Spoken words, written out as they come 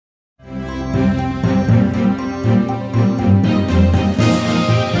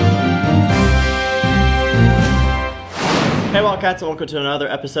Hey Wildcats, and welcome to another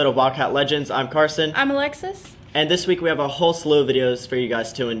episode of Wildcat Legends. I'm Carson. I'm Alexis. And this week we have a whole slew of videos for you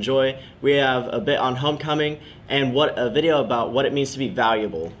guys to enjoy. We have a bit on homecoming and a video about what it means to be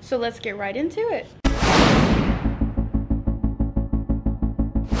valuable. So let's get right into it.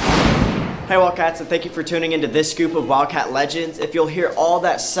 Hey Wildcats, and thank you for tuning into this scoop of Wildcat Legends. If you'll hear all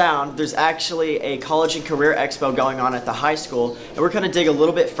that sound, there's actually a college and career expo going on at the high school, and we're going to dig a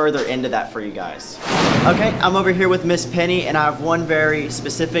little bit further into that for you guys. Okay, I'm over here with Miss Penny, and I have one very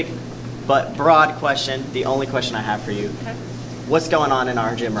specific but broad question, the only question I have for you. Okay. What's going on in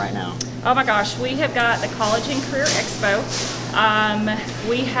our gym right now? Oh my gosh, we have got the College and Career Expo.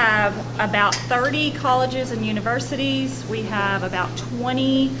 We have about 30 colleges and universities. We have about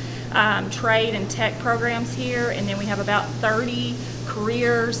 20 trade and tech programs here, and then we have about 30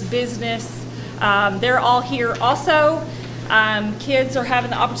 careers, business. They're all here. Also, kids are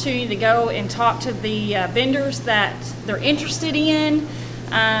having the opportunity to go and talk to the vendors that they're interested in.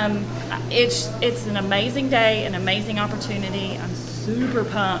 It's an amazing day, an amazing opportunity. I'm super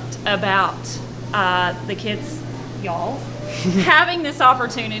pumped about the kids, y'all, having this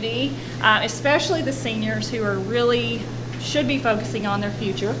opportunity, especially the seniors who are really should be focusing on their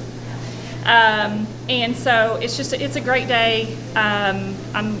future. And so it's a great day.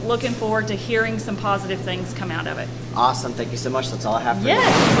 I'm looking forward to hearing some positive things come out of it. Awesome, thank you so much. That's all I have for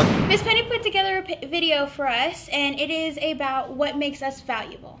you. Miss Penny put together a video for us, and it is about what makes us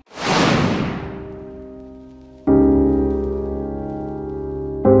valuable.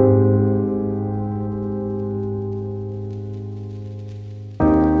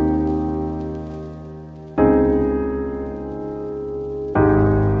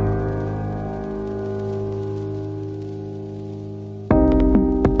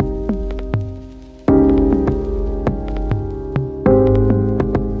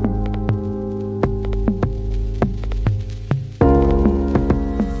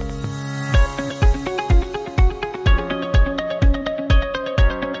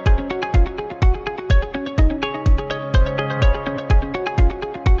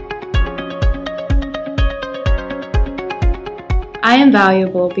 I am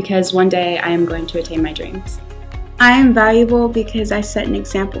valuable because one day I am going to attain my dreams. I am valuable because I set an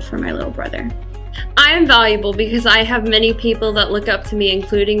example for my little brother. I am valuable because I have many people that look up to me,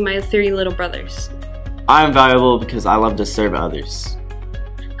 including my 3 little brothers. I am valuable because I love to serve others.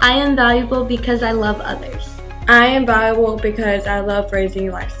 I am valuable because I love others. I am valuable because I love raising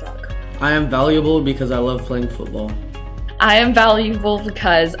livestock. I am valuable because I love playing football. I am valuable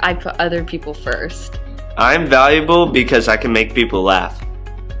because I put other people first. I am valuable because I can make people laugh.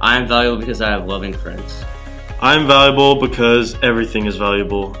 I am valuable because I have loving friends. I am valuable because everything is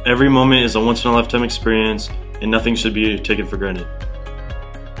valuable. Every moment is a once-in-a-lifetime experience, and nothing should be taken for granted.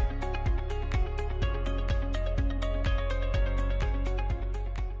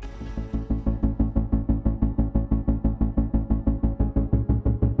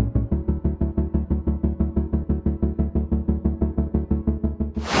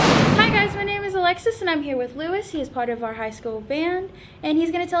 Alexis, and I'm here with Lewis. He is part of our high school band, and he's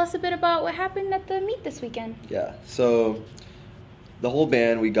going to tell us a bit about what happened at the meet this weekend. Yeah, so the whole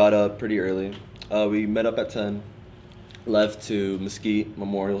band, we got up pretty early. We met up at 10, left to Mesquite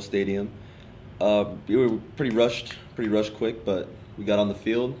Memorial Stadium. We were pretty rushed quick, but we got on the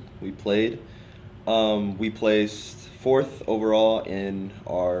field, we played. We placed 4th overall in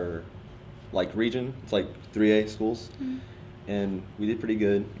our region. It's 3A schools, and we did pretty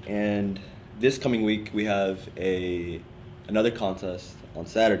good. And this coming week, we have another contest on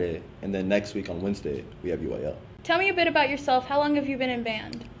Saturday, and then next week on Wednesday, we have UIL. Tell me a bit about yourself. How long have you been in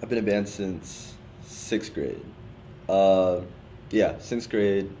band? I've been in band since 6th grade. 6th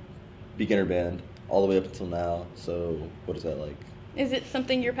grade, beginner band, all the way up until now. So what is that like? Is it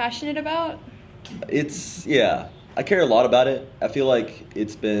something you're passionate about? Yeah. I care a lot about it. I feel like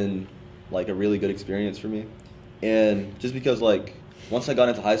it's been a really good experience for me. And just because once I got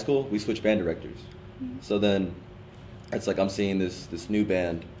into high school, we switched band directors. So then it's I'm seeing this new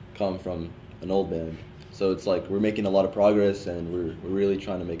band come from an old band. So it's we're making a lot of progress, and we're really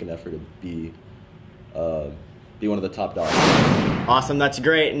trying to make an effort to be one of the top dogs. Awesome, that's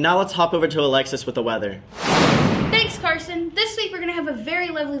great. Now let's hop over to Alexis with the weather. Thanks, Carson. This week we're going to have a very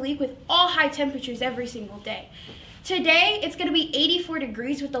lovely week with all high temperatures every single day. Today it's going to be 84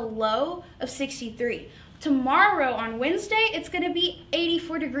 degrees with a low of 63. Tomorrow, on Wednesday, it's going to be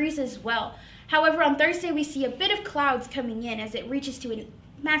 84 degrees as well. However, on Thursday, we see a bit of clouds coming in as it reaches to a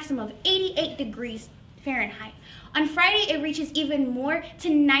maximum of 88 degrees Fahrenheit. On Friday, it reaches even more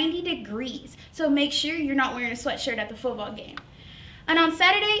to 90 degrees, so make sure you're not wearing a sweatshirt at the football game. And on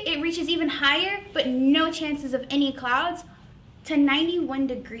Saturday, it reaches even higher, but no chances of any clouds. to 91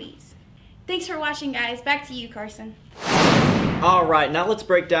 degrees. Thanks for watching, guys. Back to you, Carson. All right, now let's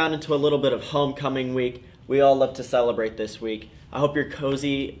break down into a little bit of homecoming week. We all love to celebrate this week. I hope you're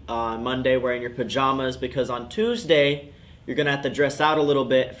cozy on Monday wearing your pajamas, because on Tuesday, you're going to have to dress out a little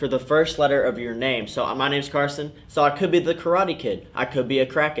bit for the first letter of your name. So my name's Carson, so I could be the Karate Kid. I could be a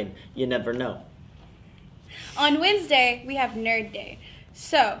Kraken. You never know. On Wednesday, we have Nerd Day.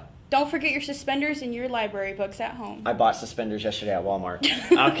 So, don't forget your suspenders and your library books at home. I bought suspenders yesterday at Walmart.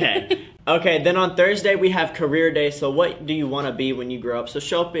 Okay. Okay, then on Thursday, we have Career Day. So what do you want to be when you grow up? So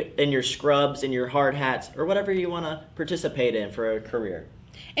show up in your scrubs, in your hard hats, or whatever you want to participate in for a career.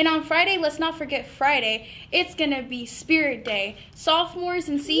 And on Friday, let's not forget Friday, it's going to be Spirit Day. Sophomores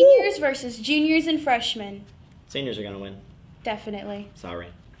and seniors versus juniors and freshmen. Seniors are going to win. Definitely. Sorry.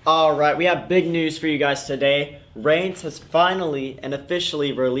 All right, we have big news for you guys today. Reigns has finally and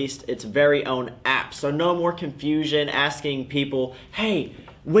officially released its very own app. So no more confusion asking people, hey,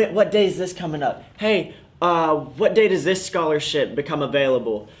 what day is this coming up? Hey, what day does this scholarship become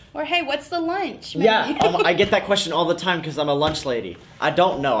available? Or, hey, what's the lunch menu? Yeah, I get that question all the time because I'm a lunch lady. I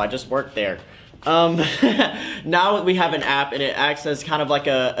don't know, I just work there. Now we have an app, and it acts as kind of like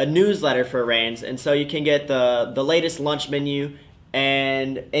a newsletter for Reigns. And so you can get the latest lunch menu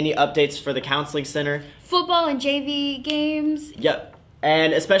and any updates for the counseling center. Football and JV games. Yep.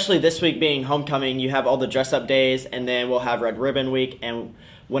 And especially this week being homecoming, you have all the dress-up days, and then we'll have Red Ribbon Week, and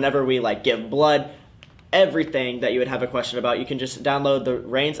whenever we give blood, everything that you would have a question about, you can just download the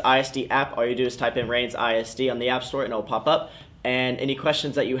Reigns ISD app. All you do is type in Reigns ISD on the App Store, and it'll pop up. And any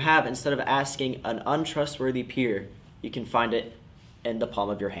questions that you have, instead of asking an untrustworthy peer, you can find it in the palm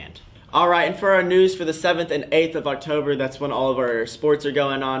of your hand. All right, and for our news for the 7th and 8th of October, that's when all of our sports are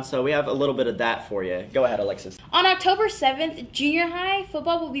going on, so we have a little bit of that for you. Go ahead, Alexis. On October 7th, junior high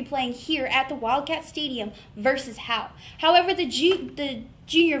football will be playing here at the Wildcat Stadium versus Howe. However, the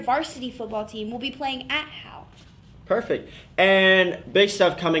junior varsity football team will be playing at Howe. Perfect. And big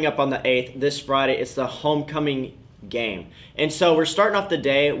stuff coming up on the 8th, this Friday. It's the homecoming game. And so we're starting off the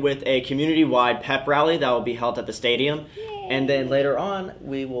day with a community-wide pep rally that will be held at the stadium. Yay. And then later on,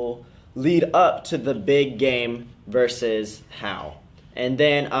 we will lead up to the big game versus Howe. And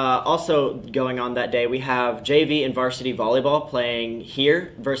then also going on that day, we have JV and varsity volleyball playing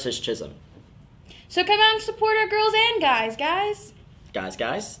here versus Chisholm. So come out and support our girls and guys. Guys.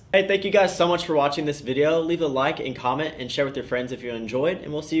 Hey, thank you guys so much for watching this video. Leave a like and comment and share with your friends if you enjoyed,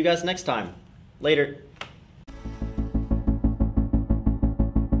 and we'll see you guys next time. Later.